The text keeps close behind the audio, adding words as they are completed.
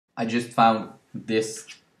I just found this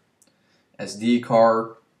SD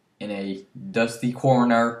card in a dusty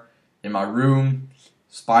corner in my room.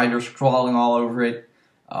 Spiders crawling all over it.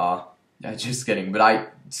 Just kidding. But I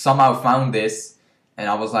somehow found this, and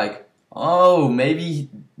I was like, oh,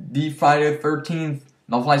 maybe the Friday the 13th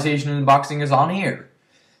novelization unboxing is on here.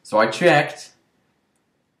 So I checked,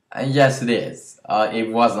 and yes, it is.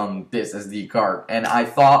 It was on this SD card, and I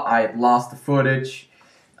thought I had lost the footage,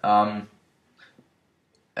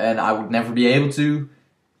 and I would never be able to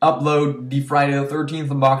upload the Friday the 13th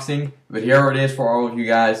unboxing, but here it is for all of you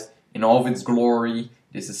guys in all of its glory.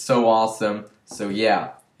 This is so awesome. So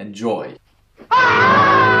yeah, enjoy.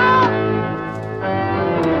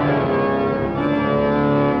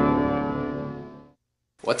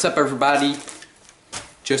 What's up, everybody?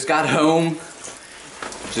 Just got home.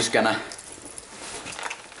 Just gonna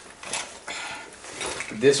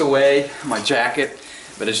put this away, my jacket,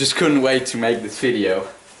 but I just couldn't wait to make this video,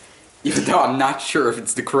 even though I'm not sure if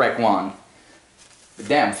it's the correct one. But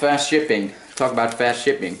damn, fast shipping. Talk about fast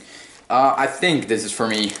shipping. I think this is for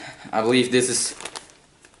me. I believe this is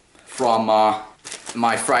from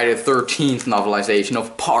my Friday the 13th novelization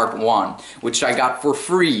of part 1, which I got for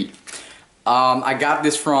free. I got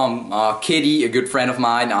this from Kitty, a good friend of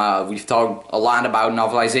mine. We've talked a lot about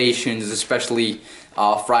novelizations, especially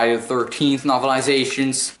Friday the 13th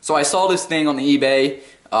novelizations. So I saw this thing on eBay,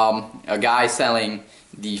 a guy selling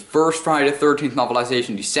the first Friday the 13th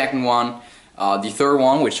novelization, the second one, the third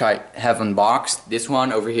one, which I have unboxed, this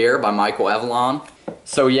one over here by Michael Avalon.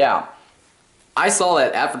 So yeah, I saw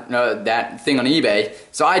that thing on eBay,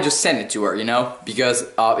 so I just sent it to her, you know, because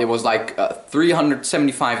it was like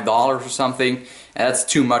 $375 or something, and that's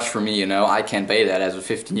too much for me, you know. I can't pay that as a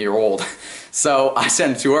 15-year-old. So I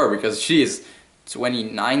sent it to her because she is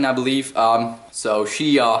 29, I believe. So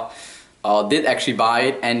she did actually buy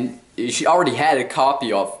it, and she already had a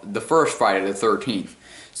copy of the first Friday the 13th.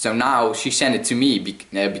 So now she sent it to me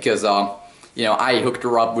because you know, I hooked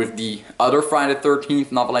her up with the other Friday the 13th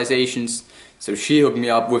novelizations. So she hooked me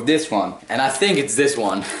up with this one, and I think it's this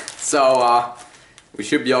one. So we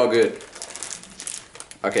should be all good.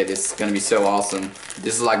 Okay, this is gonna be so awesome.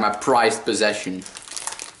 This is like my prized possession.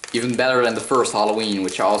 Even better than the first Halloween,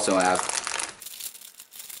 which I also have.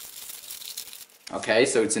 Okay,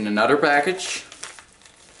 so it's in another package.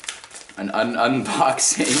 An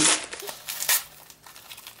unboxing.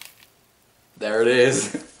 There it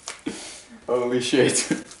is. Holy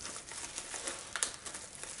shit.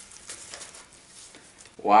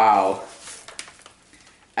 Wow.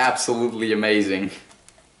 Absolutely amazing.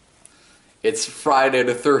 It's Friday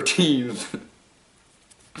the 13th.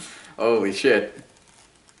 Holy shit.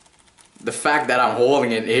 The fact that I'm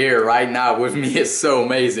holding it here right now with me is so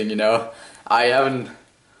amazing, you know. I haven't,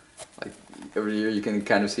 like, every year you can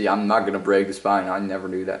kind of see, I'm not gonna break the spine. I never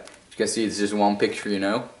do that. You can see it's just one picture, you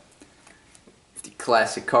know. The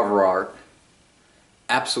classic cover art.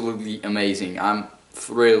 Absolutely amazing. I'm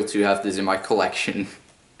thrilled to have this in my collection.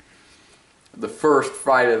 The first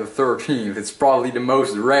Friday the 13th. It's probably the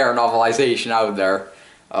most rare novelization out there.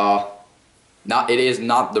 It is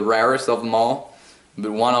not the rarest of them all,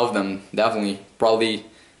 but one of them, definitely. Probably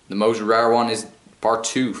the most rare one is part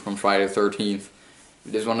 2 from Friday the 13th.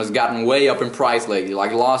 This one has gotten way up in price lately.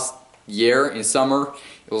 Like last year in summer,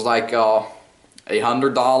 it was like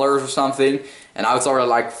 $100 or something, and now it's already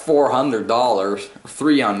like $400 or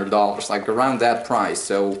 $300, like around that price.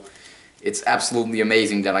 So it's absolutely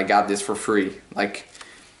amazing that I got this for free. Like,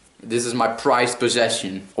 this is my prized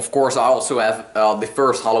possession. Of course, I also have the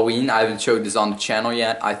first Halloween. I haven't showed this on the channel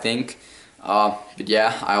yet, I think. But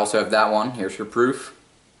yeah, I also have that one. Here's your proof.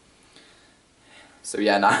 So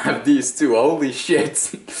yeah, now I have these two. Holy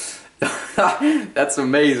shit. That's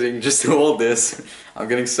amazing, just to hold this. I'm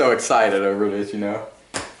getting so excited over this, you know.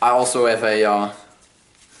 I also have a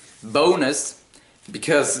bonus,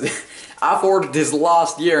 because I've ordered this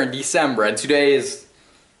last year in December, and today is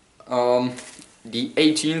the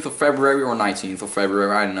 18th of February or 19th of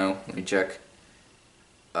February, I don't know, let me check.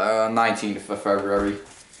 19th of February.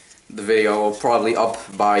 The video will probably up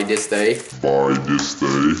by this day.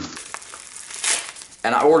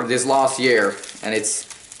 And I ordered this last year, and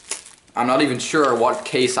I'm not even sure what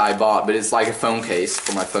case I bought, but it's like a phone case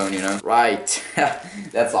for my phone, you know. Right.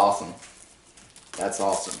 That's awesome. That's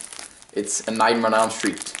awesome. It's A Nightmare on Elm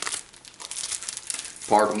Street.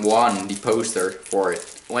 Part 1, the poster for it.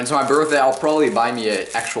 When it's my birthday, I'll probably buy me an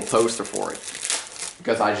actual poster for it.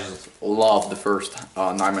 Because I just love the first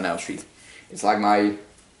Nightmare on Elm Street. It's like my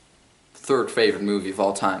 3rd favorite movie of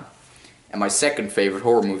all time. And my 2nd favorite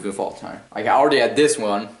horror movie of all time. Like, I already had this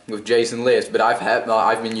one with Jason Lives, but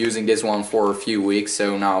I've been using this one for a few weeks,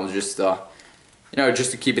 so now I'll just you know,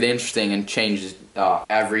 just to keep it interesting and change it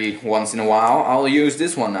every once in a while, I'll use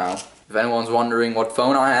this one now. If anyone's wondering what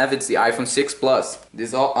phone I have, it's the iPhone 6 Plus.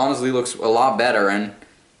 This honestly looks a lot better, and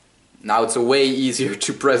now it's a way easier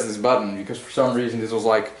to press this button, because for some reason this was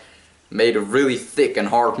like made of really thick and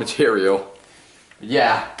hard material. But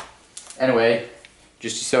yeah, anyway,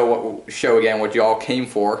 just to show again what y'all came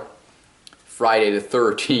for. Friday the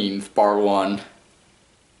 13th, part 1.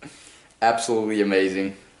 Absolutely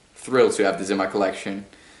amazing. Thrilled to have this in my collection.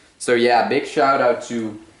 So yeah, big shout out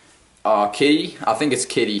to Kitty. I think it's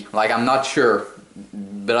Kitty. Like, I'm not sure,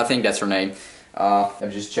 but I think that's her name. Let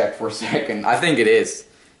me just check for a second. I think it is.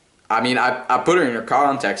 I mean, I put her in her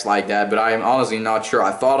context like that, but I'm honestly not sure.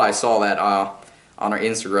 I thought I saw that on her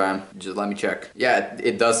Instagram. Just let me check. Yeah,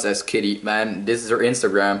 it does says Kitty. Man, this is her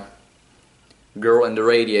Instagram. Girl in the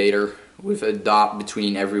radiator with a dot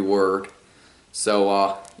between every word.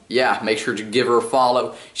 So yeah, make sure to give her a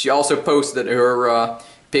follow. She also posted her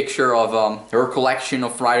picture of her collection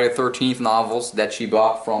of Friday the 13th novels that she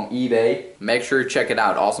bought from eBay. Make sure to check it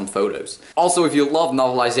out, awesome photos. Also, if you love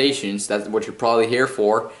novelizations, that's what you're probably here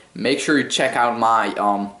for, make sure you check out my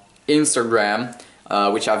Instagram,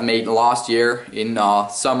 which I've made last year in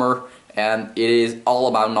summer, and it is all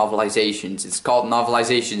about novelizations. It's called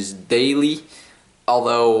Novelizations Daily,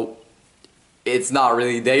 although it's not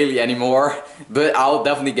really daily anymore, but I'll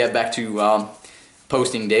definitely get back to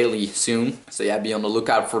posting daily soon, so yeah, be on the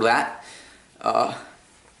lookout for that.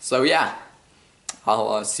 So yeah,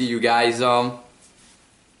 I'll see you guys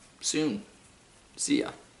soon. See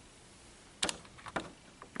ya.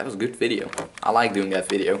 That was a good video. I like doing that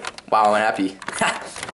video. Wow, I'm happy.